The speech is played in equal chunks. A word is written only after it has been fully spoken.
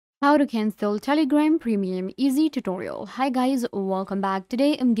How to cancel Telegram Premium Easy tutorial. Hi guys, welcome back.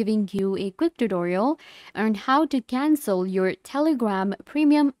 Today I'm giving you a quick tutorial on how to cancel your Telegram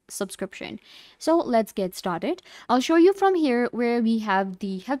Premium subscription. So let's get started. I'll show you from here where we have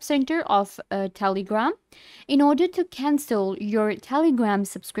the help center of Telegram. In order to cancel your Telegram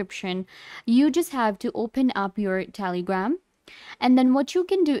subscription, you just have to open up your Telegram. And then what you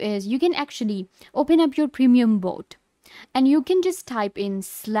can do is you can actually open up your premium bot and you can just type in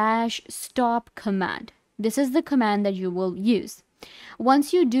 /stop command. This is the command that you will use.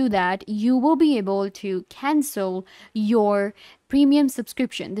 Once you do that, you will be able to cancel your premium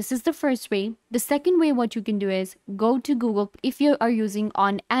subscription. This is the first way. The second way, what you can do is go to Google if you are using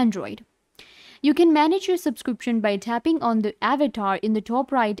on Android. You can manage your subscription by tapping on the avatar in the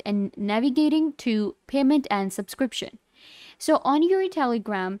top right and navigating to payment and subscription. So on your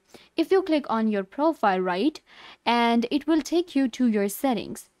Telegram, if you click on your profile, right, and it will take you to your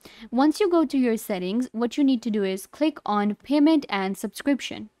settings. Once you go to your settings, what you need to do is click on payment and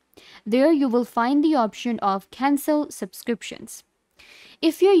subscription. There you will find the option of cancel subscriptions.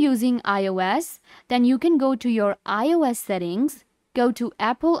 If you're using iOS, then you can go to your iOS settings, go to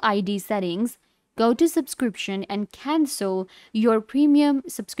Apple ID settings, go to subscription and cancel your premium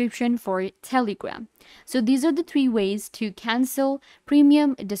subscription for Telegram. So these are the three ways to cancel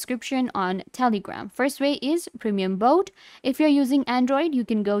premium subscription on Telegram. First way is premium bot. If you're using Android, you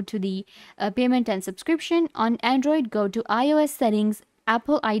can go to the payment and subscription. On Android, go to iOS settings,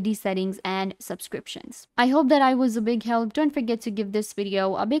 Apple ID settings and subscriptions. I hope that I was a big help. Don't forget to give this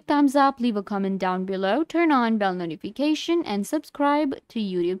video a big thumbs up, leave a comment down below, turn on bell notification and subscribe to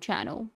YouTube channel.